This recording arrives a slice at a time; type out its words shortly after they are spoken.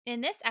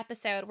In this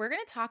episode, we're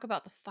going to talk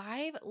about the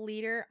 5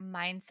 leader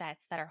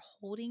mindsets that are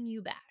holding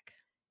you back.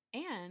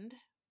 And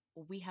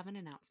we have an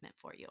announcement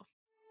for you.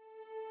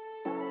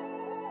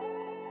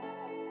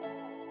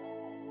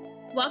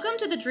 Welcome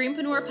to the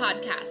Dreampreneur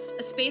Podcast,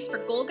 a space for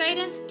goal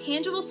guidance,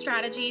 tangible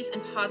strategies,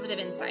 and positive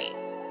insight.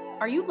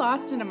 Are you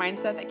lost in a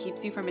mindset that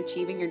keeps you from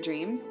achieving your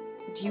dreams?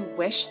 Do you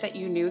wish that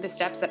you knew the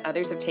steps that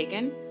others have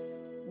taken?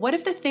 What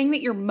if the thing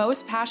that you're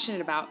most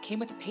passionate about came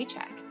with a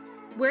paycheck?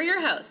 We're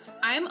your hosts.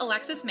 I'm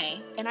Alexis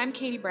May. And I'm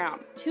Katie Brown.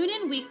 Tune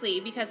in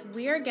weekly because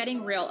we are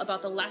getting real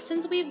about the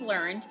lessons we've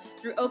learned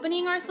through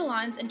opening our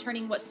salons and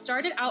turning what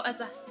started out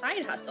as a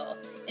side hustle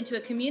into a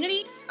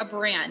community, a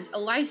brand, a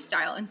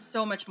lifestyle, and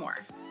so much more.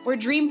 We're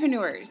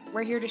dreampreneurs.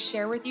 We're here to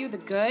share with you the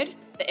good,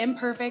 the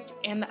imperfect,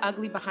 and the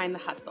ugly behind the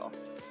hustle.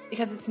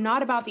 Because it's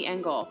not about the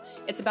end goal.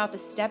 It's about the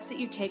steps that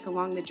you take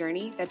along the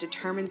journey that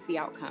determines the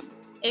outcome.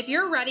 If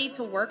you're ready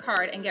to work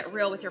hard and get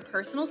real with your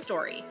personal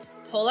story,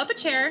 pull up a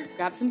chair,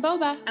 grab some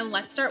boba, and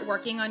let's start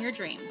working on your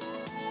dreams.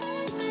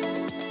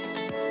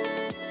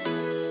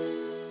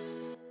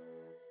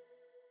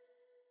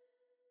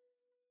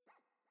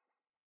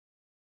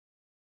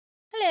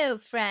 Hello,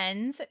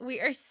 friends. We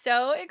are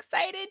so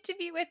excited to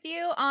be with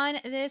you on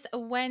this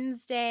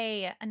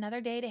Wednesday. Another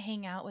day to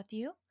hang out with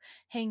you,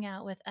 hang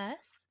out with us.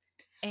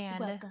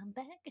 And welcome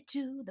back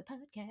to the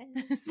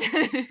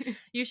podcast.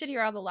 You should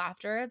hear all the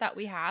laughter that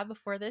we have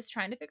before this,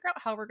 trying to figure out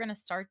how we're going to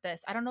start this.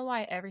 I don't know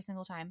why every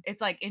single time.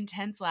 It's like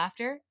intense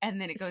laughter,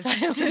 and then it goes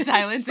to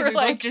silence, and we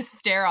both just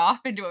stare off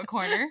into a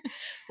corner.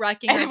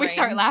 Racking and our then we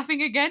start brains.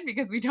 laughing again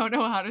because we don't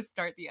know how to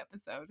start the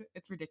episode.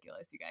 It's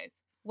ridiculous, you guys.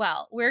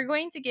 Well, we're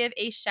going to give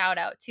a shout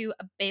out to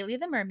Bailey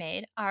the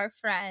Mermaid, our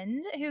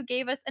friend, who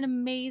gave us an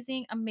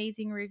amazing,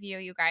 amazing review,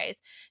 you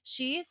guys.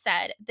 She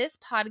said, "This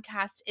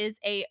podcast is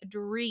a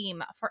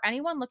dream for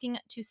anyone looking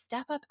to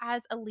step up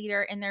as a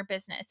leader in their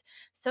business.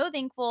 So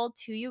thankful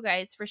to you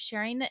guys for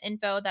sharing the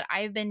info that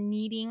I've been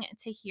needing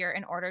to hear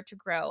in order to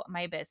grow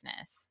my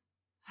business."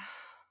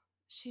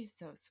 She's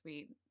so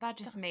sweet. That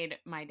just made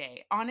my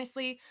day.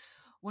 Honestly,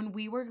 when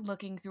we were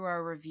looking through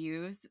our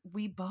reviews,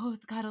 we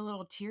both got a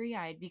little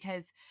teary-eyed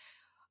because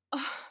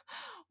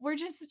we're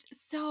just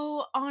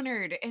so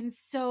honored and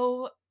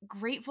so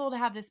grateful to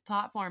have this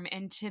platform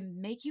and to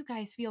make you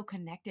guys feel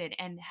connected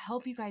and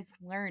help you guys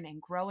learn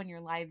and grow in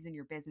your lives and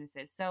your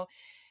businesses. So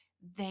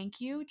thank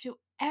you to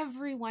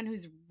everyone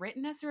who's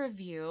written us a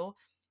review.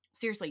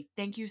 Seriously,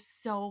 thank you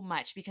so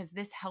much because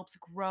this helps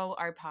grow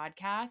our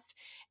podcast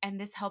and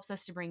this helps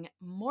us to bring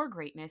more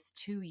greatness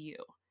to you.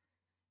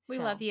 We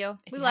So, love you.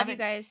 if We you love you haven't-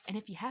 guys. And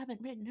if you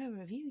haven't written a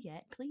review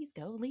yet, please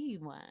go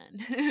leave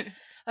one.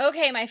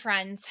 Okay, my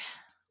friends,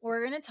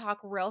 we're going to talk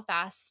real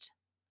fast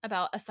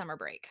about a summer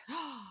break.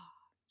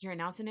 You're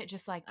announcing it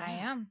just like that.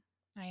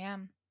 I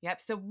am.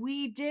 Yep. So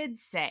we did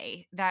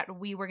say that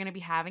we were going to be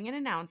having an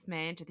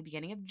announcement at the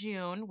beginning of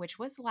June, which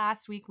was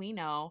last week. We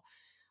know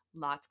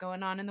lots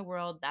going on in the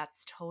world.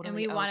 That's totally And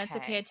we wanted to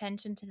pay okay.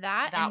 attention to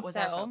that. That and was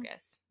so our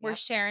focus. We're Yep.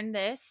 sharing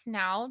this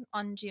now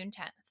on June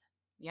 10th.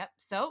 Yep.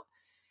 So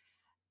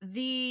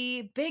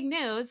the big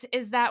news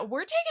is that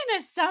we're taking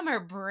a summer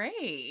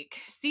break.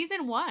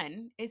 Season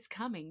 1 is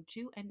coming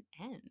to an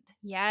end.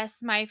 Yes,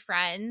 my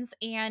friends.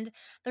 And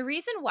the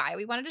reason why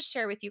we wanted to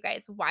share with you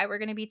guys why we're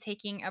going to be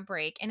taking a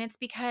break. And it's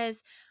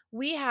because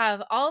we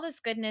have all this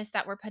goodness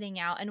that we're putting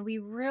out, and we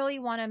really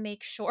want to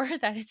make sure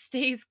that it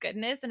stays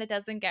goodness and it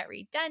doesn't get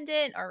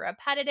redundant or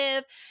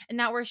repetitive, and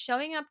that we're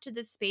showing up to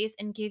this space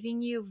and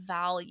giving you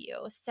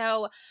value.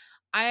 So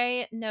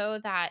I know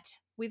that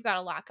we've got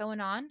a lot going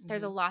on.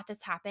 There's a lot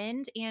that's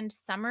happened, and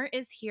summer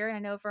is here. And I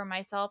know for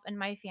myself and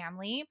my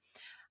family,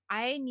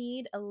 I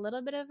need a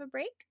little bit of a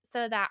break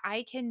so that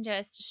I can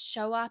just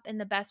show up in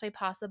the best way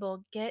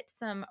possible, get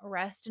some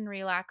rest and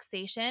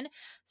relaxation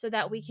so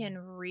that we can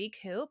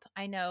recoup.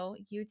 I know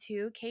you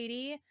too,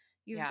 Katie.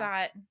 You've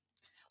got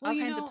all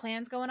kinds of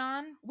plans going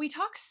on. We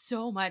talk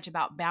so much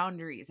about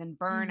boundaries and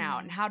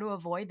burnout and how to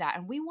avoid that.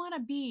 And we want to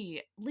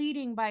be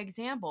leading by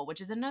example,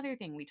 which is another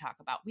thing we talk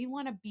about. We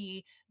want to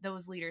be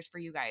those leaders for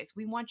you guys.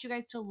 We want you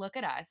guys to look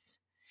at us.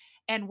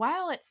 And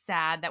while it's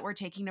sad that we're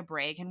taking a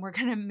break and we're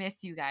going to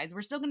miss you guys,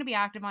 we're still going to be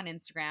active on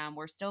Instagram.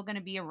 We're still going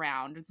to be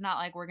around. It's not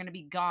like we're going to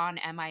be gone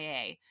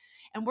MIA.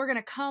 And we're going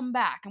to come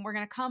back and we're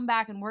going to come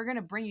back and we're going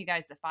to bring you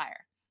guys the fire.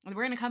 And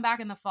we're going to come back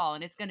in the fall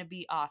and it's going to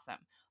be awesome.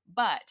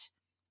 But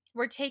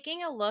we're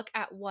taking a look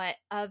at what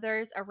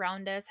others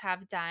around us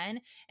have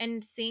done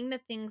and seeing the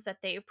things that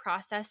they've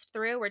processed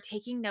through. We're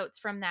taking notes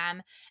from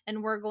them,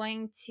 and we're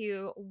going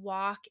to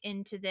walk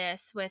into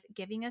this with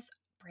giving us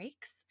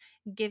breaks,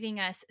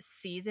 giving us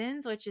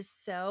seasons, which is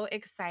so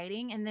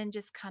exciting. And then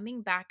just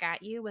coming back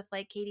at you with,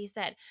 like Katie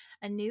said,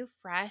 a new,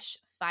 fresh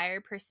fire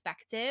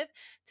perspective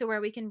to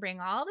where we can bring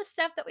all the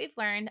stuff that we've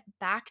learned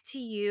back to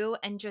you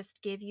and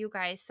just give you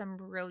guys some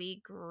really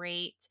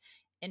great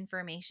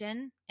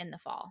information in the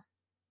fall.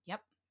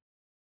 Yep.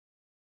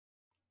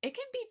 It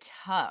can be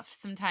tough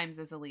sometimes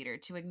as a leader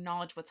to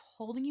acknowledge what's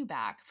holding you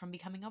back from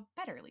becoming a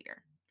better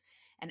leader.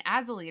 And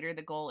as a leader,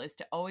 the goal is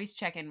to always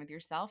check in with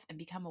yourself and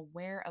become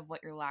aware of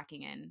what you're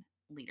lacking in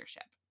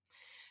leadership.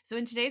 So,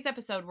 in today's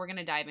episode, we're going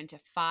to dive into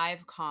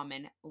 5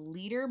 common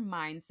leader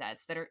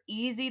mindsets that are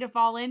easy to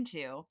fall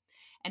into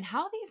and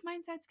how these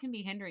mindsets can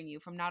be hindering you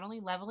from not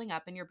only leveling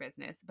up in your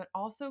business, but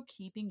also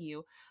keeping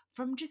you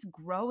from just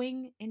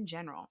growing in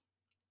general.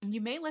 And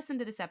you may listen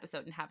to this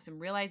episode and have some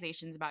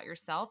realizations about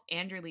yourself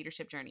and your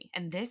leadership journey.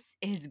 And this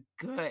is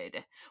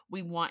good.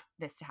 We want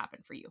this to happen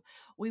for you.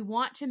 We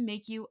want to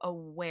make you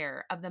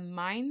aware of the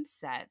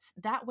mindsets.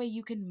 That way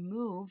you can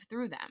move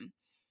through them.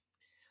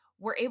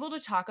 We're able to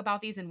talk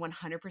about these in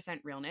 100%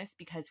 realness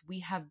because we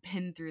have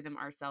been through them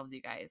ourselves,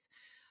 you guys.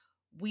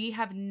 We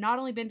have not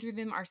only been through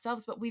them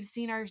ourselves, but we've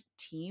seen our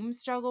team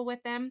struggle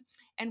with them.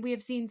 And we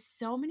have seen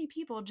so many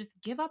people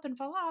just give up and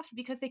fall off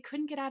because they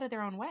couldn't get out of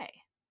their own way.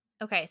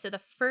 Okay, so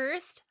the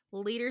first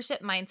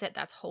leadership mindset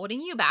that's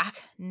holding you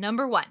back,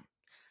 number 1,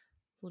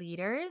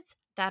 leaders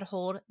that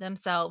hold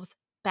themselves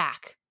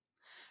back.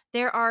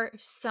 There are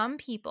some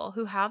people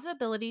who have the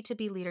ability to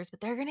be leaders,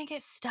 but they're going to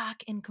get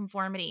stuck in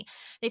conformity.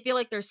 They feel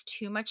like there's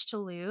too much to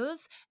lose,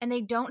 and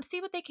they don't see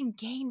what they can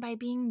gain by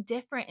being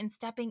different and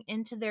stepping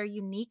into their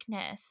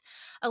uniqueness.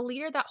 A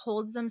leader that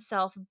holds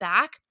themselves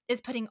back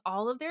is putting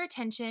all of their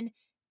attention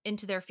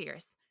into their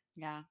fears.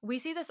 Yeah. We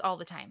see this all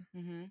the time.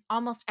 Mm-hmm.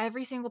 Almost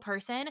every single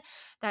person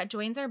that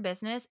joins our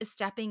business is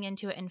stepping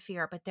into it in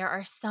fear, but there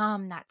are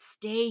some that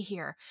stay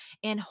here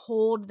and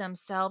hold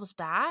themselves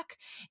back.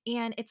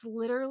 And it's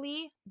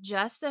literally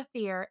just the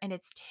fear, and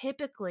it's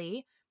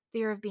typically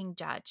fear of being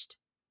judged,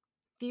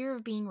 fear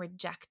of being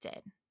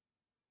rejected.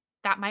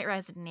 That might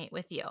resonate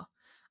with you.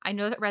 I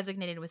know that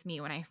resonated with me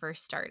when I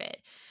first started.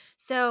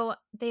 So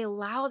they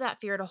allow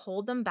that fear to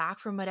hold them back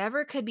from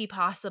whatever could be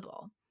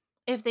possible.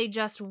 If they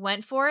just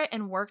went for it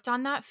and worked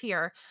on that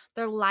fear,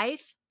 their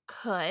life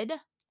could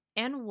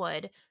and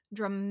would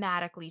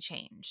dramatically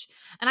change.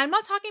 And I'm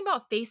not talking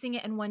about facing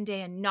it in one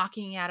day and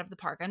knocking it out of the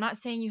park. I'm not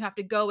saying you have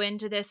to go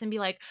into this and be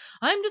like,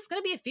 I'm just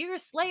going to be a fear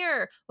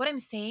slayer. What I'm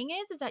saying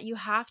is that you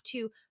have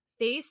to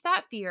face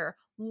that fear,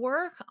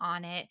 work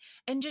on it,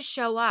 and just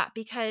show up,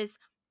 because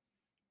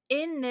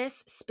in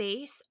this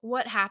space,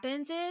 what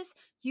happens is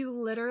you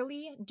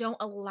literally don't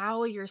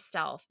allow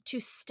yourself to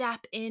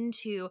step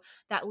into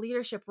that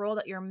leadership role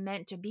that you're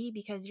meant to be,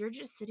 because you're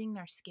just sitting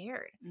there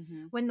scared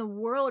Mm-hmm. when the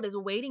world is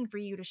waiting for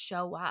you to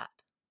show up.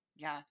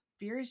 Yeah.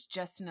 Fear is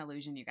just an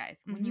illusion, you guys.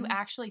 When you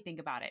actually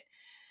think about it.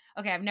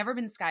 Okay, I've never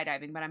been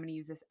skydiving, but I'm going to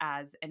use this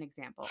as an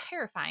example.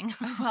 Terrifying.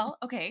 Well,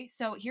 okay,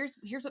 so here's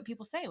what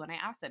people say when I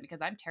ask them, because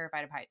I'm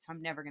terrified of heights, so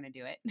I'm never going to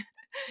do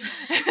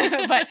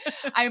it. But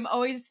I'm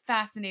always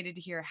fascinated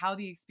to hear how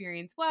the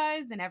experience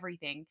was and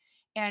everything.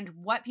 And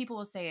what people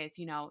will say is,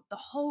 the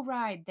whole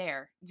ride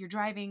there, you're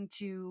driving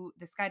to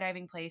the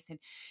skydiving place and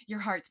your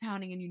heart's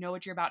pounding and you know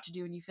what you're about to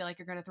do and you feel like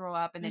you're going to throw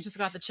up. And You then just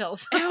got the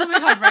chills. oh my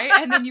God, right?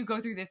 And then you go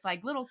through this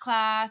like little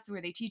class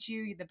where they teach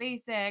you the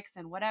basics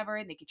and whatever,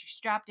 and they get you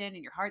strapped in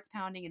and your heart's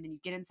pounding, and then you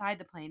get inside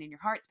the plane and your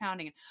heart's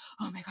pounding, and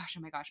oh my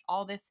gosh,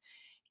 all this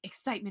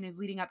excitement is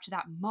leading up to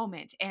that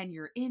moment, and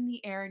you're in the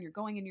air and you're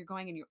going and you're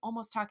going and you're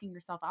almost talking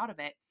yourself out of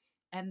it,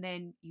 and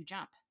then you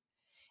jump.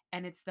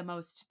 And it's the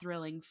most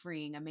thrilling,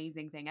 freeing,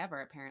 amazing thing ever,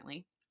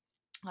 apparently.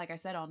 Like I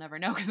said, I'll never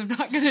know because I'm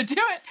not going to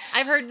do it.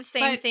 I've heard the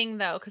same thing,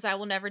 though, because I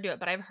will never do it,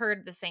 but I've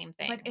heard the same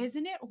thing. But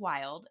isn't it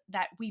wild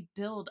that we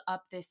build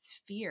up this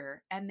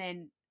fear, and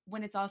then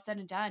when it's all said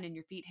and done and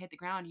your feet hit the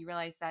ground, you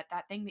realize that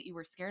that thing that you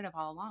were scared of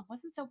all along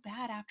wasn't so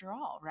bad after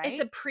all, right?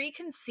 It's a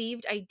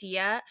preconceived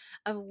idea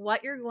of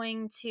what you're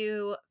going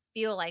to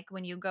feel like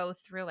when you go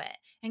through it.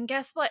 And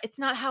guess what? It's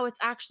not how it's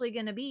actually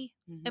going to be.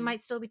 Mm-hmm. It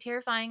might still be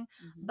terrifying,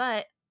 Mm-hmm.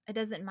 but it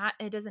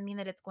doesn't mean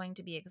that it's going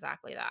to be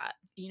exactly that.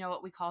 You know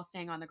what we call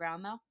staying on the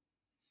ground, though?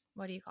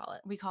 What do you call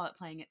it? We call it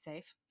playing it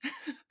safe.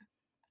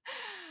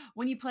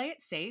 When you play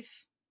it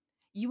safe,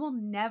 you will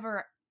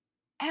never,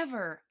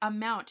 ever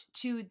amount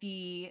to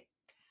the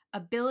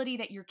ability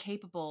that you're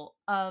capable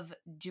of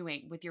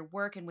doing with your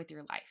work and with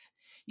your life.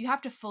 You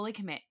have to fully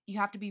commit. You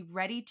have to be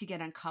ready to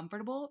get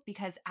uncomfortable,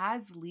 because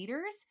as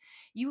leaders,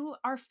 you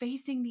are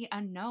facing the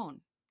unknown.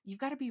 You've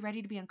got to be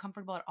ready to be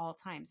uncomfortable at all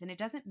times. And it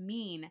doesn't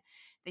mean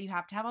that you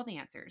have to have all the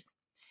answers.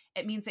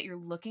 It means that you're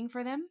looking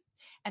for them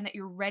and that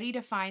you're ready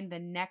to find the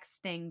next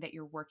thing that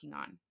you're working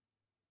on.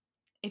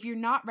 If you're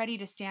not ready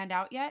to stand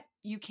out yet,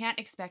 you can't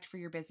expect for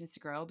your business to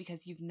grow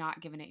because you've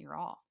not given it your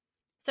all.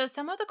 So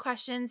some of the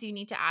questions you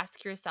need to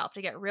ask yourself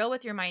to get real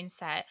with your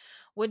mindset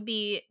would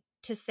be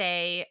to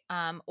say,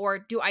 or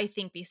do I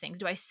think these things?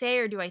 Do I say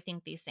or do I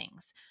think these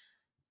things?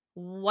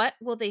 What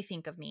will they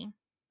think of me?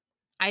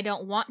 I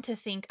don't want to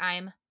think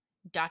I'm ...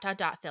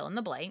 fill in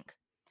the blank.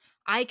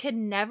 I could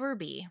never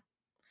be.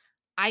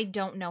 I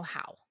don't know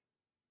how.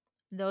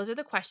 Those are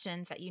the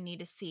questions that you need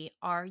to see.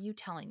 Are you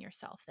telling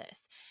yourself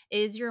this?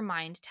 Is your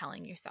mind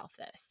telling yourself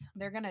this?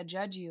 They're going to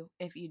judge you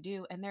if you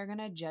do, and they're going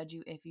to judge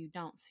you if you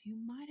don't. So you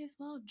might as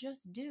well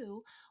just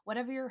do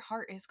whatever your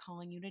heart is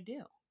calling you to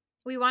do.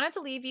 We wanted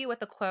to leave you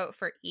with a quote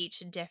for each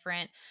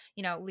different,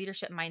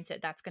 leadership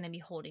mindset that's going to be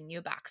holding you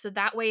back. So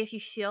that way, if you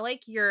feel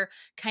like you're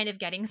kind of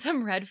getting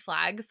some red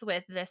flags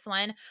with this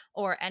one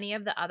or any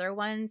of the other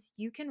ones,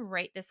 you can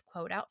write this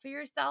quote out for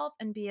yourself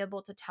and be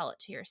able to tell it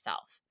to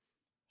yourself.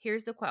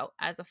 Here's the quote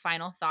as a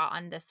final thought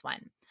on this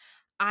one.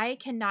 I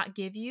cannot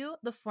give you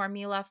the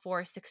formula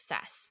for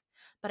success,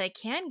 but I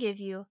can give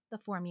you the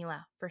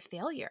formula for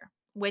failure,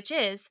 which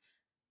is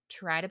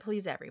try to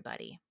please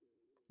everybody.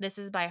 This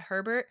is by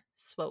Herbert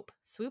Swope.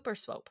 Swoop or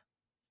Swope?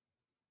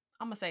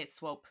 I'm gonna say it's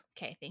swope.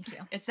 Okay, thank you.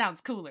 It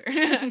sounds cooler.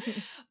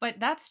 But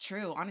that's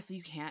true. Honestly,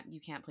 you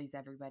can't please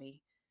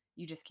everybody.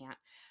 You just can't.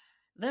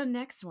 The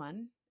next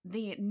one,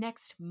 the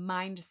next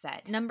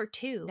mindset Number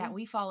 2. that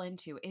we fall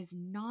into is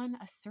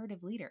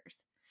non-assertive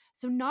leaders.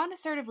 So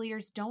non-assertive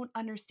leaders don't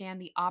understand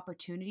the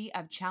opportunity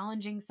of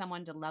challenging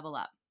someone to level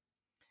up.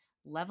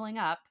 Leveling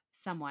up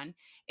someone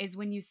is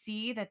when you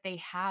see that they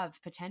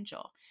have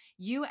potential.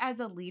 You as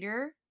a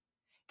leader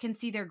can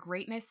see their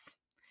greatness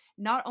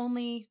not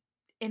only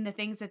in the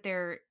things that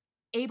they're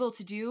able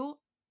to do,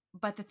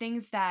 but the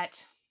things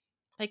that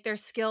like their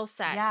skill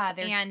sets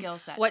their and skill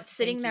sets. what's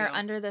sitting Thank there you.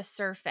 under the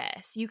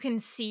surface. You can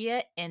see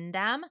it in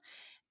them.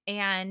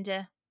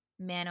 And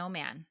man, oh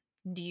man,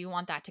 do you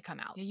want that to come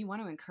out? Yeah, you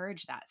want to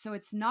encourage that. So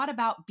it's not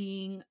about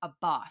being a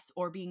boss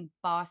or being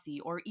bossy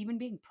or even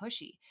being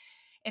pushy.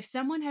 If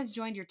someone has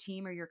joined your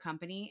team or your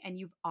company and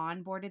you've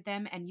onboarded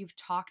them and you've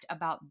talked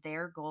about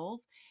their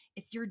goals,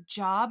 it's your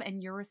job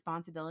and your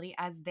responsibility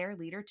as their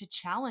leader to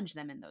challenge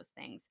them in those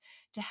things,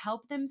 to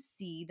help them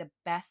see the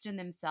best in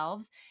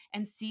themselves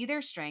and see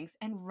their strengths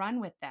and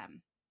run with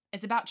them.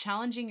 It's about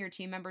challenging your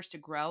team members to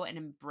grow and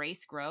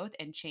embrace growth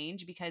and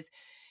change, because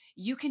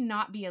you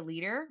cannot be a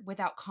leader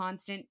without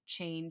constant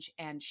change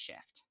and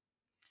shift.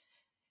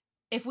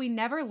 If we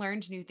never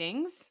learned new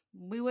things,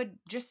 we would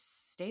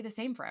just stay the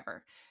same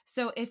forever.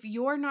 So if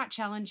you're not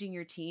challenging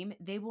your team,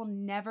 they will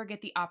never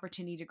get the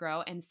opportunity to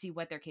grow and see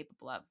what they're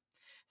capable of.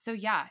 So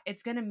yeah,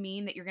 it's going to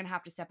mean that you're going to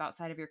have to step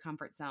outside of your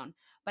comfort zone.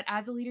 But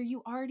as a leader,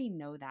 you already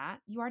know that.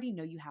 You already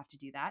know you have to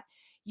do that.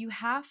 You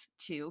have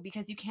to,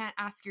 because you can't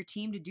ask your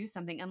team to do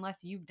something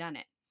unless you've done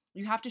it.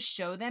 You have to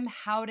show them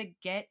how to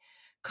get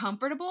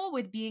comfortable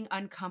with being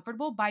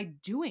uncomfortable by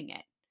doing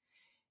it.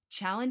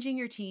 Challenging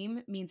your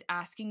team means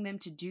asking them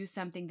to do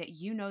something that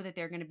you know that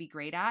they're going to be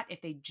great at if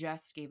they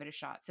just gave it a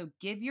shot. So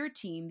give your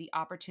team the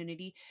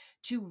opportunity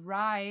to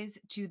rise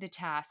to the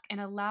task and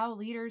allow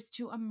leaders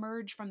to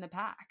emerge from the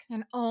pack.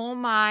 And oh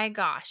my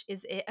gosh,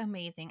 is it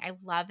amazing? I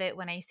love it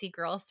when I see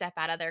girls step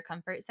out of their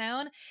comfort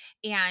zone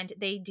and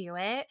they do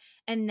it.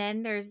 And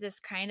then there's this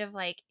kind of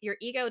like your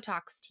ego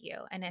talks to you,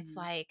 and it's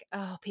like,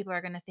 oh, people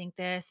are going to think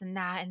this and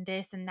that and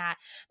this and that.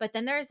 But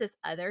then there's this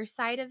other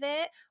side of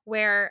it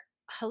where,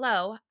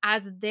 hello,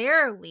 as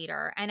their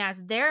leader and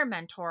as their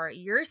mentor,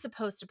 you're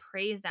supposed to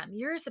praise them.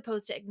 You're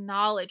supposed to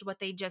acknowledge what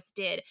they just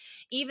did,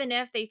 even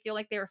if they feel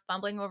like they were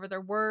fumbling over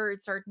their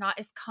words or not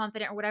as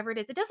confident or whatever it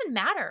is. It doesn't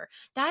matter.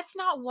 That's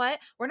not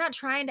what we're not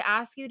trying to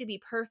ask you to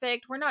be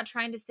perfect. We're not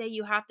trying to say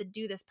you have to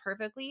do this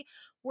perfectly.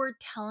 We're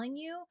telling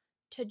you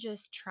to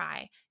just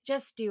try,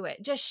 just do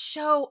it, just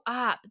show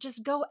up,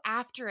 just go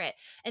after it.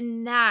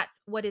 And that's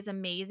what is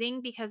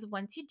amazing, because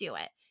once you do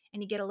it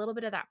and you get a little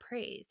bit of that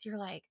praise, you're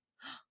like,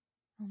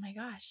 oh my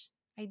gosh,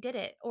 I did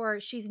it. Or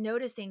she's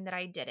noticing that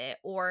I did it,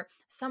 or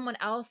someone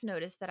else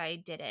noticed that I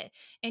did it.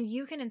 And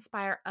you can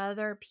inspire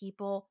other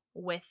people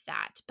with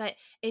that. But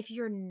if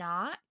you're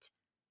not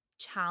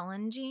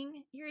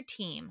challenging your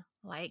team,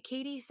 like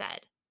Katie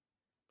said,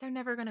 they're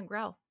never going to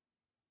grow.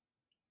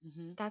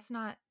 Mm-hmm. That's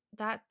not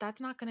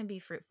going to be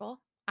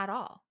fruitful at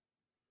all.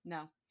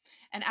 No.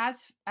 And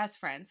as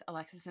friends,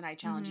 Alexis and I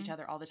challenge each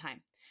other all the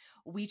time.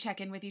 We check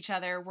in with each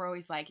other. We're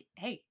always like,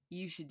 hey,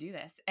 you should do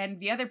this.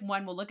 And the other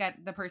one will look at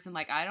the person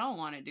like, I don't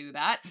want to do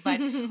that. But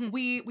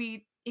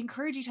we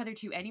encourage each other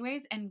to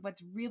anyways. And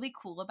what's really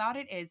cool about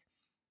it is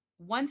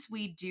once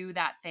we do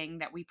that thing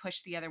that we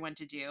push the other one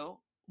to do,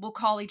 we'll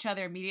call each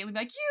other immediately and be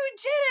like, you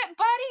did it,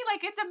 buddy.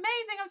 Like, it's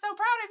amazing. I'm so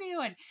proud of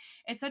you. And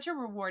it's such a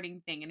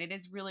rewarding thing. And it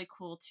is really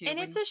cool too. And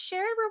it's a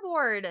shared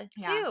reward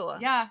too.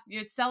 Yeah.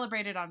 It's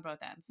celebrated on both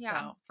ends. Yeah.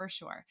 So for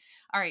sure.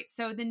 All right.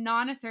 So the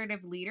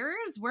non-assertive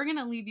leaders, we're going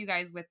to leave you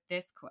guys with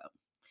this quote.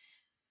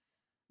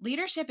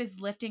 Leadership is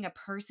lifting a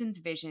person's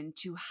vision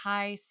to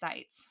high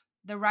heights,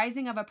 the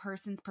rising of a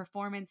person's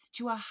performance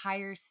to a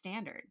higher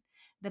standard,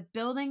 the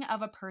building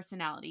of a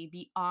personality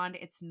beyond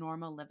its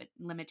normal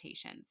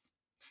limitations.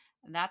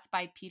 And that's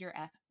by Peter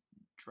F.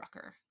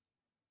 Drucker.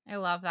 I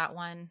love that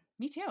one.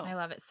 Me too. I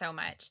love it so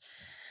much.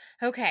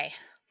 Okay.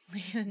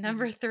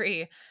 Number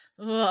 3.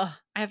 Ugh,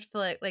 I have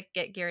to like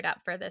get geared up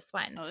for this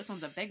one. Oh, this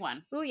one's a big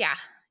one. Oh, yeah.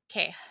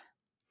 Okay.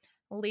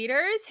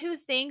 Leaders who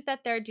think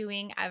that they're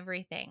doing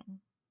everything.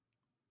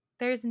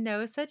 There's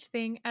no such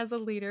thing as a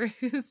leader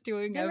who's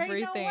doing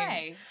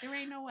everything. There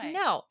ain't no way.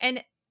 No.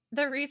 And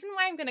the reason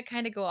why I'm going to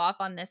kind of go off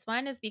on this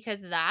one is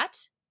because that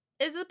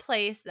is a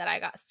place that I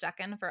got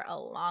stuck in for a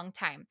long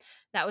time.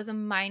 That was a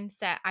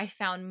mindset I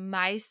found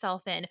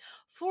myself in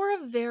for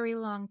a very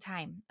long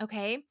time.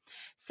 Okay.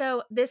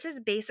 So this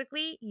is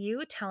basically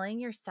you telling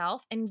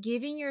yourself and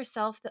giving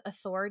yourself the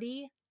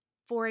authority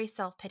for a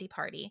self-pity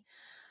party.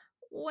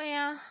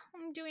 Well,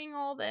 I'm doing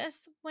all this.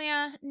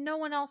 Well, no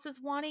one else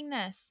is wanting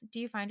this. Do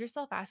you find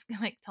yourself asking,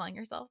 like telling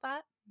yourself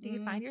that? Do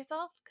you find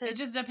yourself? It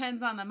just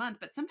depends on the month,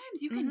 but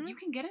sometimes you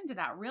can get into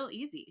that real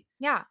easy.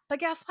 Yeah, but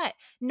guess what?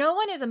 No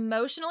one is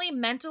emotionally,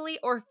 mentally,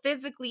 or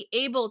physically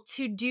able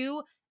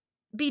to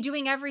be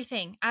doing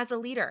everything as a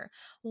leader.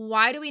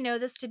 Why do we know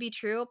this to be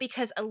true?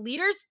 Because a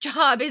leader's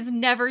job is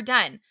never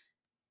done.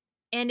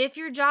 And if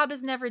your job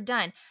is never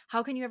done,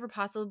 how can you ever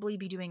possibly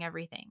be doing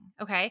everything?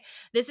 Okay?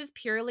 This is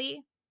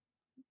purely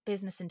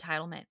business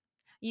entitlement.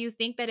 You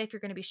think that if you're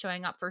going to be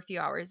showing up for a few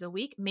hours a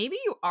week, maybe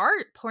you are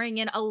pouring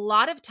in a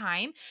lot of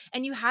time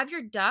and you have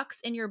your ducks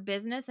in your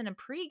business in a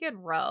pretty good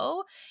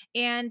row.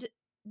 And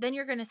then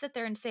you're going to sit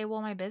there and say,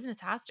 well, my business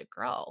has to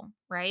grow,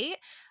 right?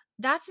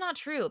 That's not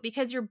true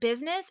because your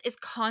business is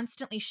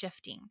constantly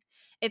shifting.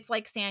 It's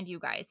like sand, you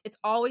guys. It's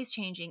always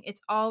changing,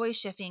 it's always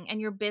shifting, and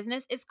your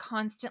business is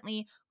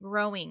constantly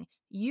growing.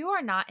 You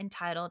are not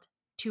entitled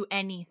to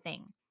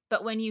anything.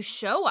 But when you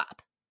show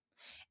up,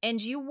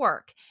 and you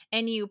work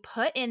and you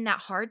put in that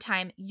hard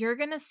time, you're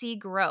going to see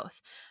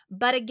growth.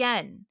 But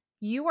again,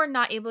 you are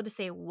not able to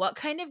say what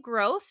kind of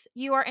growth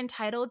you are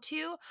entitled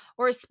to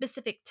or a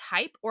specific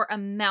type or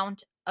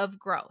amount of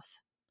growth.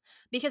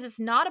 Because it's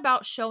not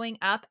about showing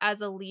up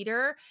as a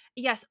leader.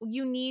 Yes,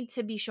 you need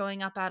to be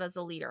showing up out as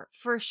a leader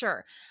for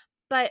sure.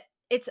 But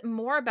it's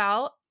more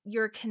about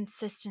your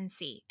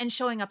consistency and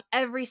showing up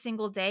every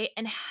single day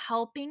and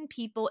helping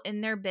people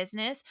in their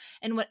business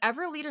in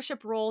whatever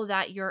leadership role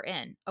that you're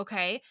in.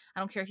 Okay. I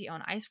don't care if you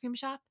own an ice cream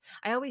shop.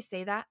 I always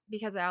say that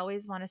because I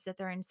always want to sit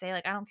there and say,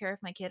 like, I don't care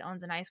if my kid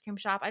owns an ice cream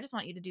shop. I just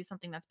want you to do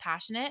something that's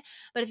passionate.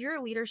 But if you're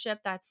a leadership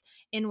that's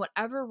in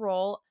whatever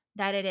role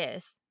that it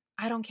is,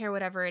 I don't care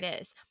whatever it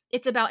is.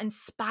 It's about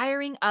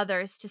inspiring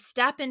others to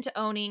step into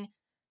owning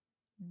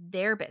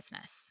their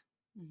business.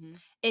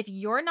 If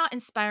you're not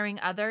inspiring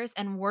others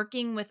and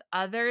working with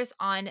others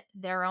on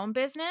their own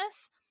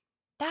business,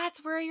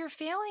 that's where you're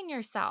failing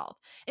yourself.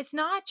 It's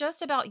not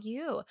just about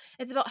you.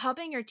 It's about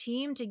helping your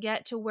team to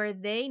get to where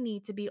they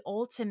need to be,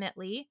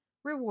 ultimately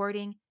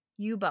rewarding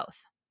you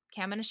both.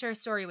 Okay, I'm going to share a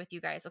story with you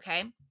guys,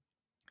 okay?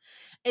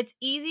 It's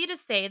easy to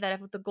say that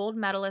if the gold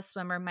medalist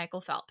swimmer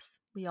Michael Phelps,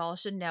 we all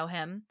should know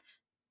him,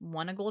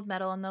 won a gold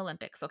medal in the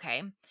Olympics,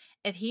 okay?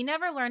 If he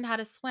never learned how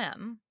to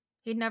swim,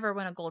 he'd never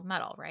win a gold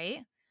medal,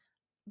 right?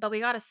 But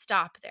we got to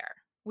stop there.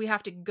 We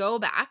have to go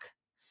back.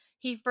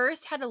 He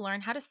first had to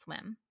learn how to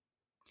swim.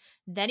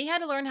 Then he had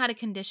to learn how to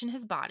condition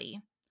his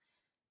body,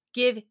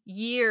 give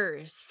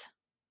years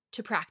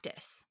to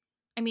practice.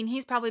 I mean,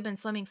 he's probably been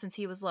swimming since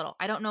he was little.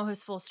 I don't know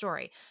his full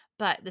story,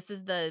 but this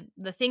is the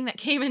thing that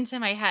came into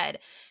my head.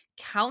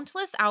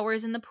 Countless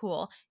hours in the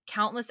pool,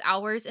 countless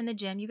hours in the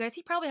gym. You guys,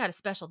 he probably had a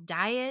special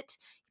diet.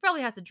 He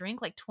probably has to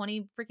drink like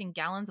 20 freaking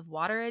gallons of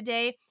water a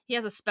day. He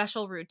has a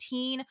special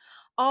routine,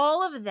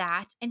 all of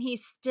that, and he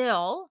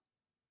still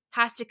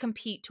has to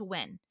compete to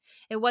win.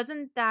 It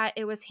wasn't that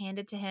it was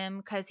handed to him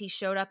because he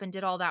showed up and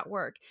did all that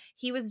work.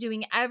 He was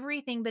doing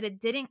everything, but it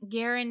didn't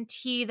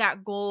guarantee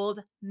that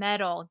gold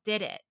medal,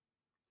 did it?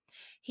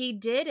 He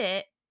did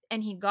it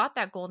and he got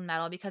that gold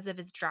medal because of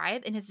his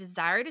drive and his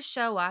desire to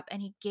show up,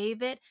 and he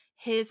gave it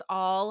his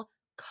all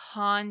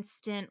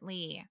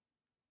constantly.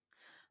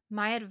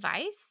 My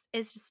advice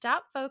is to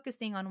stop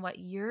focusing on what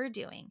you're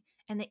doing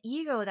and the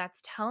ego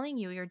that's telling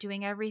you you're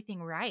doing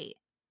everything right,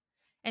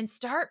 and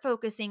start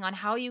focusing on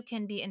how you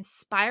can be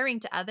inspiring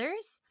to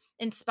others,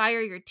 inspire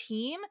your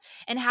team,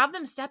 and have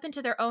them step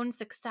into their own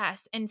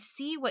success and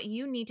see what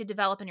you need to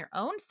develop in your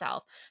own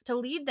self to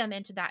lead them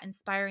into that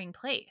inspiring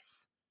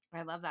place.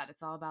 I love that.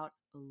 It's all about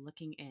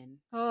looking in.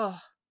 Oh,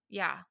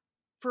 yeah.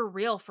 For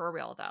real,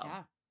 though.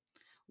 Yeah.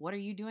 What are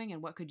you doing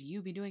and what could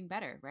you be doing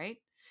better, right?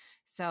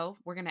 So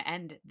we're going to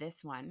end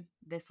this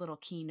little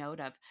keynote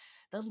of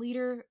the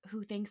leader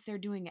who thinks they're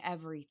doing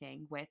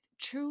everything with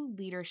true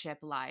leadership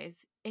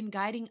lies in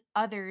guiding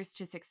others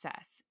to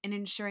success and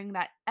ensuring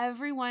that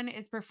everyone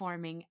is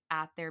performing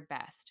at their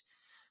best,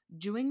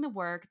 doing the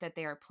work that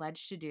they are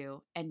pledged to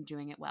do and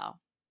doing it well.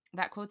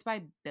 That quote's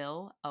by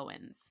Bill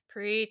Owens.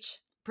 Preach.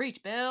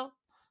 Preach, Bill.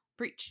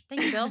 Preach.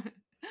 Thank you, Bill.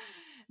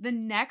 The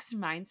next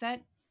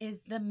mindset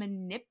is the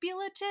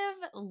manipulative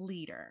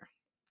leader.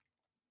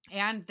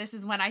 And this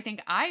is one I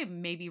think I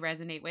maybe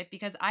resonate with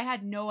because I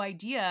had no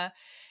idea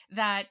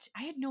a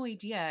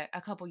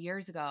couple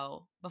years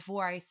ago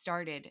before I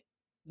started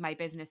my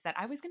business that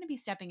I was going to be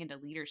stepping into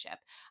leadership.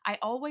 I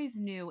always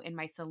knew in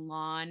my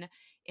salon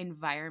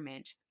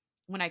environment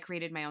when I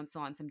created my own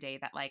salon someday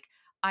that like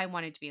I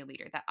wanted to be a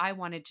leader, that I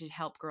wanted to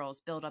help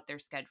girls build up their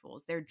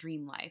schedules, their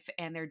dream life,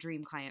 and their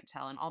dream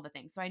clientele and all the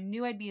things. So I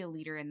knew I'd be a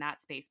leader in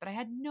that space, but I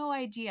had no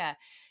idea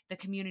the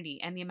community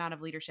and the amount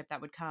of leadership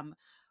that would come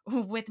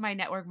with my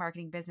network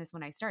marketing business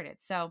when I started.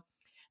 So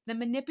the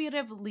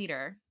manipulative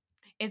leader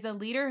is a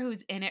leader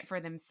who's in it for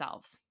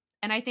themselves.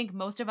 And I think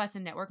most of us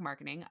in network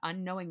marketing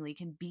unknowingly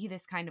can be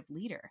this kind of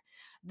leader.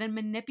 The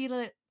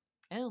manipulative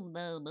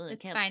I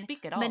can't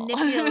speak at all.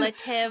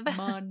 Manipulative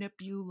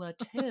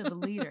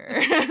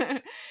leader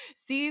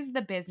sees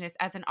the business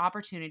as an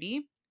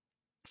opportunity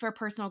for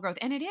personal growth.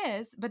 And it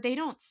is, but they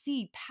don't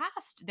see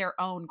past their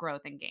own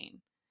growth and gain.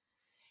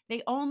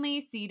 They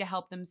only see to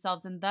help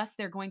themselves, and thus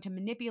they're going to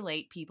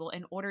manipulate people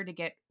in order to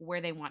get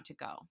where they want to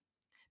go.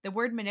 The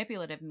word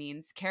manipulative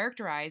means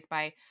characterized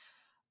by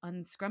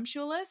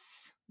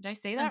unscrupulous. Did I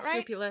say that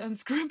right? Unscrupulous.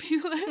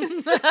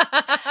 Unscrupulous.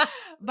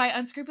 By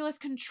unscrupulous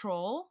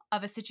control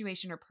of a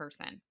situation or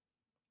person.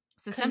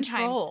 So sometimes,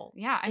 Control.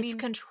 yeah, I mean, It's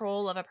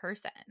control of a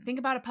person think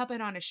about a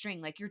puppet on a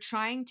string. Like, you're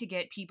trying to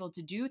get people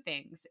to do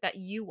things that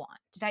you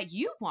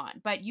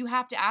want. but you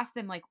have to ask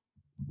them, like,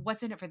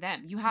 what's in it for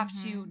them. You have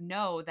to Mhm.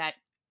 know that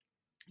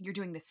you're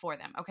doing this for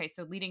them. Okay,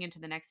 so leading into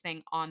the next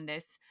thing on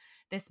this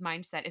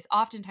mindset is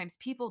oftentimes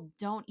people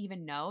don't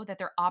even know that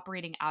they're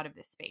operating out of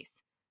this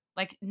space.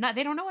 Like,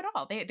 they don't know at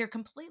all. They're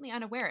completely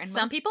unaware. And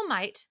Some people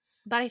might,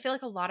 but I feel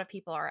like a lot of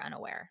people are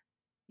unaware.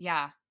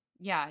 yeah,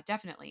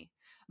 definitely.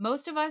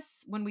 Most of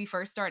us, when we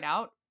first start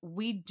out,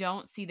 we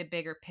don't see the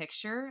bigger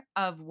picture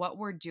of what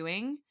we're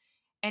doing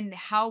and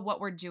how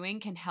what we're doing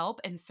can help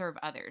and serve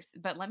others.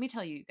 But let me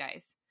tell you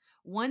guys,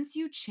 once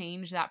you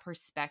change that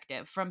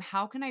perspective from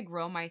how can I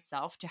grow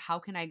myself to how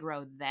can I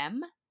grow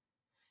them,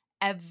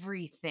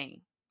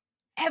 everything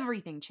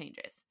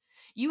changes.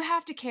 You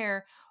have to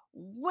care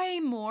way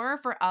more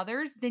for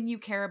others than you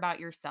care about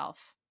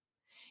yourself.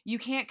 You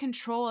can't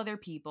control other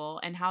people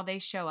and how they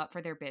show up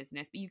for their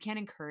business, but you can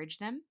encourage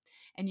them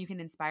and you can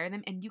inspire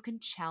them and you can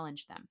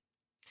challenge them.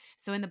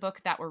 So in the book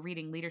that we're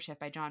reading, Leadership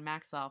by John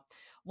Maxwell,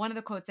 one of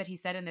the quotes that he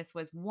said in this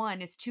was, "One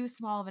is too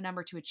small of a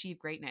number to achieve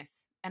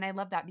greatness." And I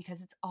love that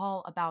because it's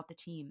all about the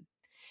team.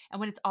 And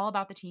when it's all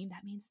about the team,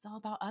 that means it's all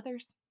about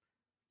others.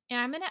 And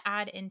I'm going to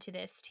add into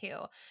this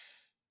too.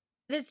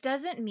 This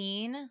doesn't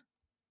mean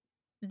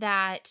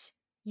that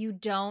you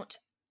don't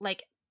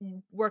like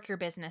work your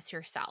business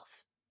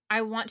yourself.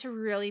 I want to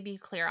really be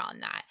clear on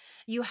that.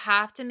 You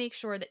have to make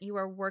sure that you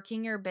are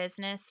working your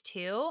business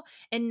too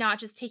and not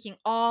just taking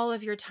all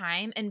of your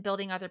time and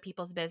building other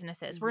people's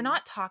businesses. We're Mhm.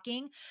 not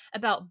talking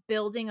about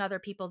building other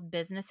people's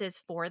businesses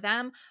for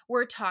them.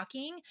 We're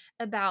talking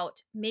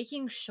about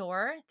making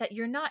sure that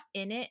you're not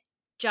in it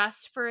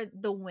just for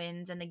the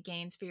wins and the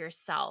gains for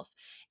yourself.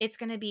 It's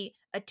going to be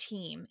a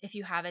team if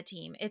you have a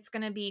team. It's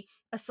going to be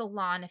a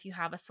salon if you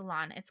have a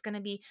salon. It's going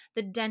to be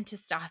the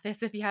dentist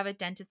office if you have a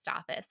dentist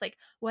office. Like,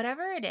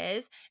 whatever it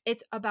is,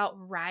 it's about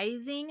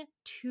rising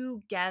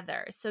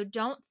together. So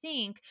don't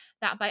think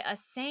that by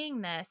us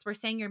saying this, we're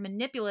saying you're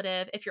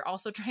manipulative if you're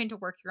also trying to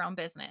work your own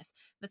business.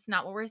 That's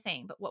not what we're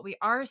saying. But what we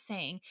are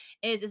saying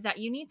is that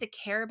you need to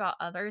care about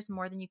others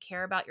more than you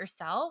care about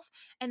yourself.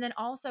 And then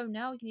also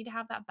know you need to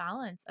have that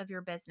balance of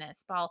your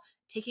business while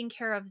taking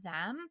care of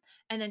them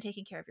and then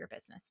taking care of your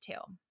business too.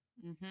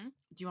 Mm-hmm.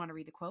 Do you want to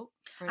read the quote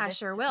for I this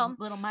sure will.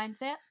 little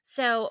mindset?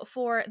 So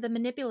for the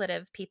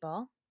manipulative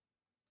people,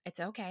 it's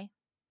okay.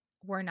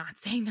 We're not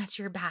saying that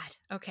you're bad,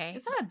 okay?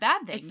 It's not a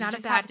bad thing. It's not you a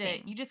just bad have to,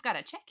 thing. You just got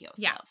to check yourself.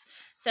 Yeah.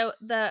 So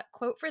the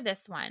quote for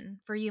this one,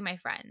 for you, my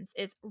friends,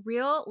 is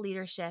real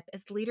leadership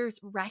is leaders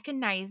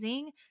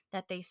recognizing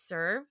that they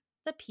serve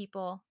the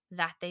people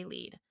that they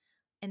lead.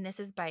 And this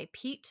is by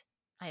Pete.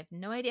 I have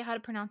no idea how to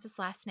pronounce his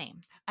last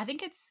name. I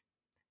think it's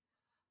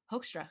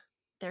Hoekstra.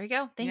 There we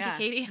go. Thank you,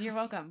 Katie. You're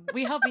welcome.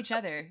 We help each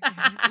other.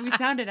 We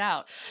sound it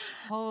out.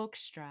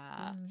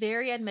 Hoekstra.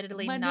 Very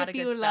admittedly not a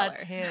good speller.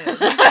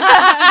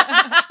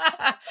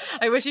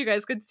 I wish you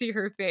guys could see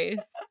her face.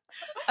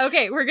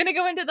 Okay, we're going to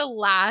go into the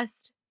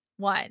last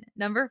one.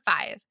 Number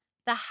 5,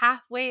 the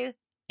halfway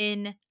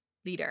in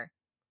leader.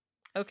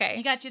 Okay.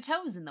 You got your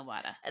toes in the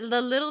water.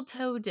 The little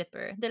toe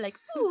dipper. They're like,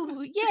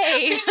 ooh,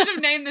 yay. We should have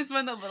named this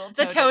one the little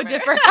toe The toe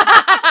dipper.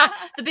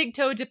 The big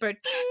toe dipper.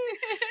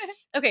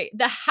 Okay,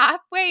 the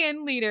halfway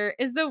in leader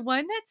is the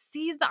one that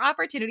sees the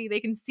opportunity.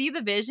 They can see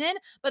the vision,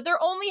 but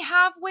they're only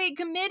halfway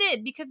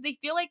committed because they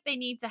feel like they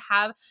need to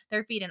have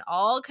their feet in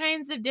all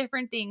kinds of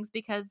different things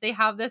because they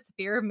have this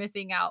fear of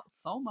missing out.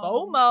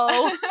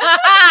 FOMO.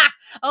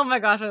 Oh my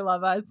gosh, I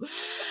love us.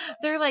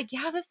 They're like,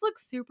 yeah, this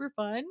looks super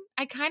fun.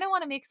 I kind of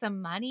want to make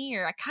some money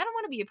or I kind of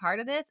want to be a part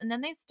of this. And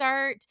then they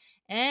start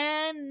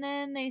and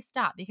then they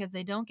stop because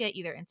they don't get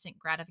either instant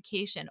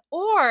gratification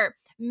or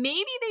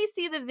maybe they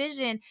see the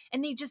vision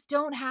and they just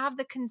don't have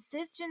the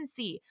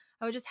consistency.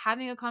 I was just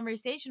having a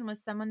conversation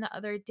with someone the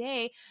other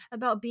day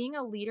about being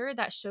a leader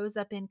that shows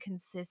up in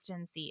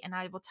consistency. And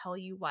I will tell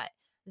you what,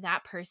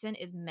 that person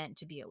is meant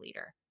to be a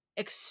leader.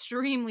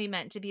 Extremely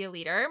meant to be a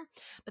leader,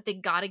 but they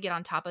got to get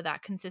on top of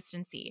that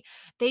consistency.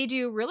 They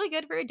do really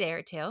good for a day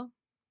or two,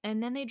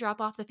 and then they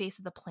drop off the face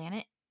of the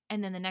planet.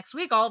 And then the next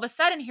week, all of a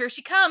sudden, here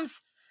she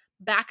comes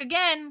back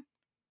again,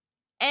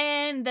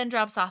 and then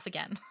drops off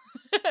again.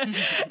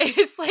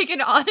 It's like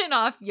an on and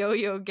off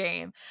yo-yo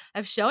game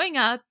of showing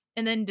up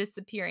and then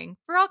disappearing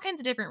for all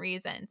kinds of different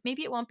reasons.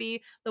 Maybe it won't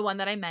be the one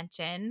that I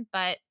mentioned,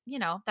 but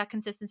that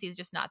consistency is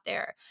just not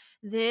there.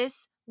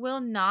 This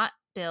will not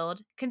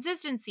build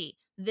consistency.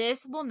 This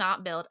will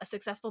not build a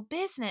successful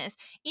business,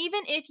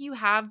 even if you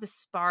have the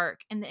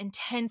spark and the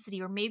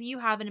intensity, or maybe you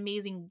have an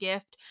amazing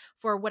gift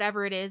for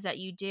whatever it is that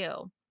you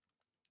do.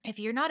 If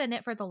you're not in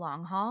it for the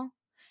long haul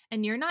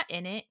and you're not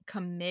in it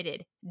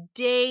committed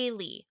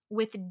daily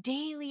with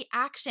daily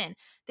action,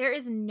 there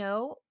is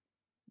no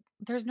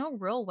there's no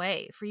real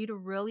way for you to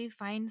really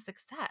find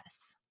success.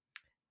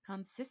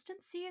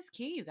 Consistency is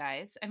key, you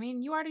guys. I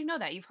mean, you already know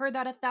that. You've heard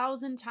that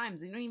 1,000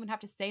 times. We don't even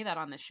have to say that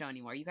on this show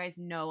anymore. You guys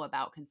know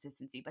about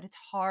consistency, but it's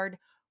hard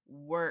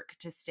work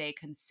to stay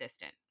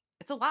consistent.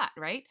 It's a lot,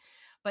 right?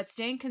 But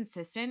staying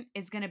consistent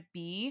is going to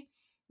be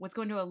what's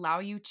going to allow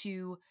you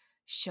to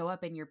show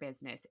up in your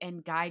business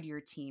and guide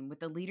your team with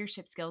the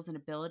leadership skills and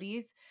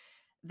abilities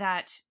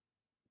that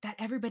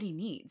everybody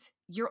needs.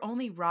 You're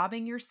only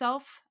robbing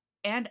yourself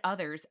and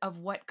others of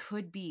what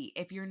could be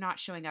if you're not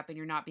showing up and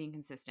you're not being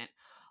consistent.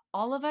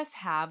 All of us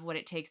have what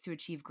it takes to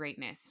achieve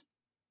greatness.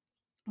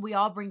 We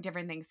all bring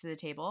different things to the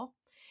table,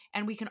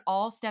 and we can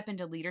all step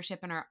into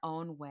leadership in our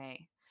own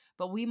way.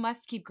 But we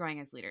must keep growing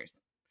as leaders.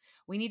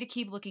 We need to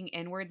keep looking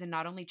inwards and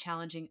not only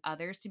challenging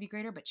others to be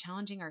greater, but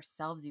challenging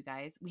ourselves, you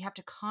guys. We have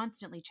to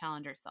constantly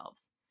challenge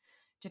ourselves.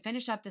 To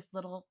finish up this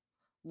little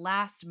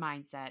last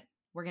mindset,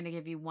 we're going to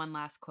give you one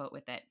last quote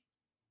with it.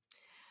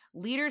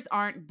 Leaders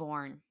aren't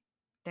born,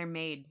 they're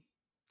made.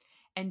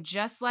 And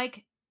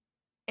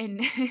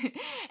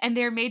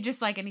they're made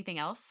just like anything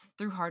else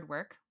through hard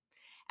work.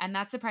 And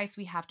that's the price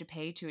we have to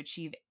pay to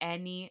achieve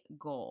any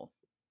goal.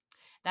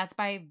 That's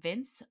by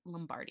Vince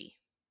Lombardi.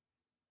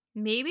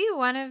 Maybe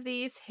one of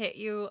these hit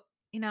you,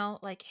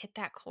 like hit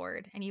that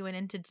chord and you went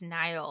into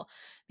denial.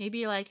 Maybe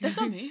you're like, that's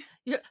not me.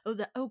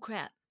 Oh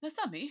crap. That's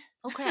not me.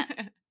 Oh crap.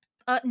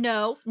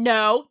 No.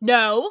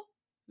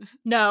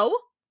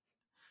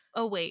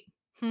 Oh, wait.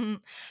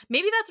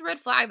 Maybe that's a red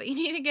flag that you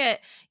need to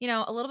get,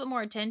 a little bit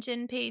more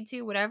attention paid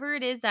to, whatever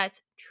it is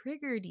that's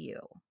triggered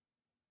you.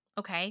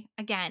 Okay.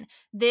 Again,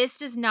 this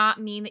does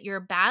not mean that you're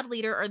a bad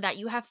leader or that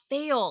you have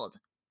failed.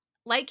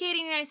 Like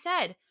Katie and I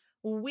said,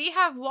 we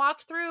have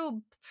walked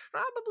through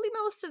probably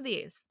most of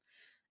these.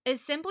 It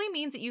simply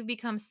means that you've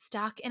become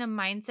stuck in a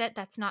mindset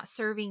that's not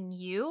serving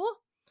you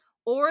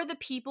or the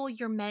people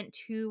you're meant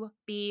to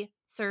be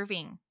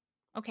serving.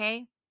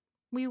 Okay.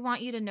 We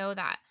want you to know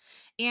that.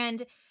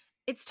 And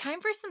it's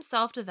time for some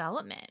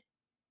self-development.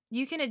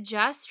 You can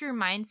adjust your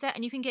mindset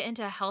and you can get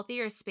into a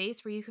healthier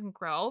space where you can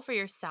grow for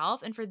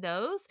yourself and for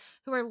those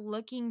who are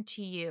looking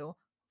to you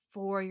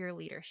for your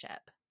leadership.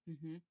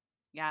 Mm-hmm.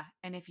 Yeah.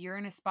 And if you're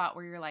in a spot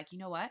where you're like, you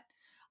know what?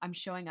 I'm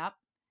showing up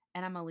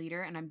and I'm a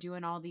leader and I'm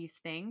doing all these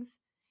things,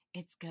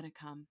 it's going to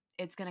come.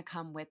 It's going to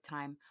come with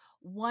time.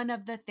 One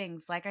of the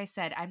things, like I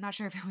said, I'm not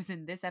sure if it was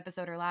in this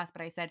episode or last,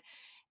 but I said,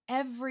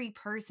 every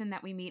person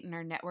that we meet in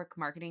our network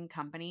marketing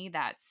company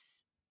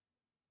that's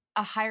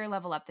a higher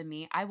level up than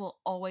me, I will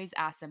always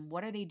ask them,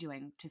 what are they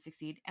doing to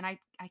succeed? And I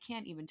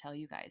can't even tell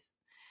you guys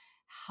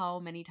how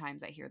many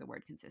times I hear the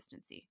word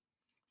consistency.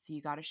 So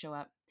you got to show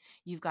up.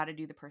 You've got to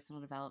do the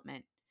personal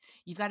development.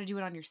 You've got to do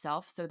it on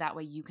yourself so that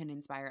way you can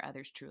inspire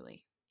others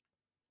truly.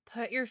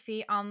 Put your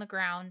feet on the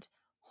ground.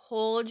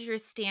 Hold your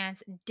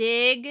stance.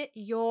 Dig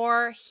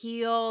your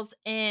heels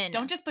in.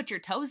 Don't just put your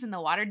toes in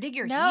the water. Dig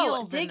your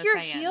heels in the dig your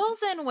sand. heels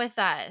in with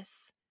us.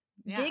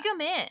 Yeah. Dig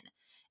them in.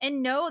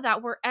 And know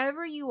that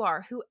wherever you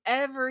are,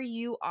 whoever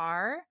you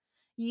are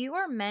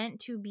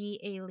meant to be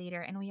a leader.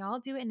 And we all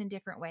do it in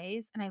different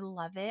ways. And I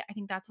love it. I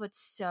think that's what's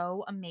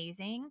so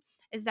amazing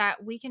is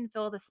that we can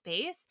fill the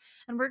space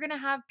and we're going to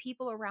have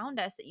people around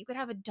us that you could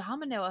have a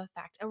domino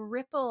effect, a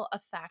ripple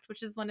effect,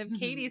 which is one of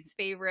Katie's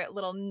favorite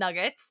little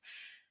nuggets,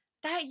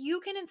 that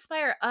you can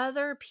inspire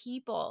other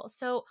people.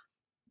 So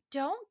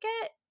don't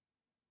get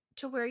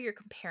to where you're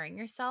comparing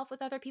yourself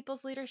with other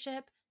people's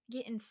leadership.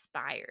 Get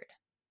inspired.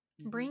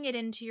 Bring it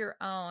into your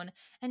own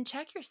and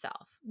check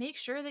yourself. Make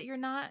sure that you're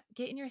not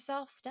getting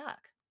yourself stuck.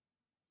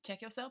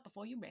 Check yourself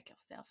before you wreck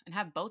yourself and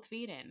have both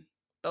feet in.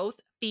 Both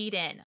feet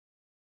in.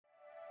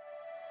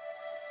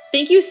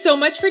 Thank you so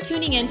much for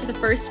tuning in to the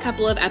first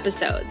couple of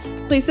episodes.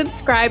 Please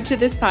subscribe to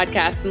this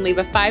podcast and leave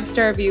a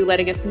 5-star review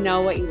letting us know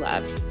what you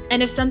loved.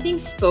 And if something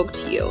spoke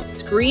to you,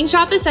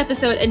 screenshot this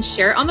episode and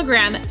share it on the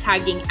gram,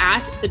 tagging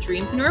 @the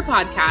Dreampreneur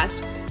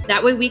Podcast.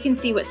 That way we can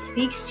see what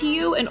speaks to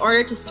you in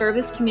order to serve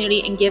this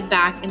community and give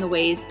back in the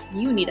ways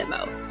you need it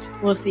most.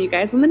 We'll see you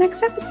guys on the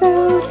next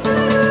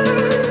episode.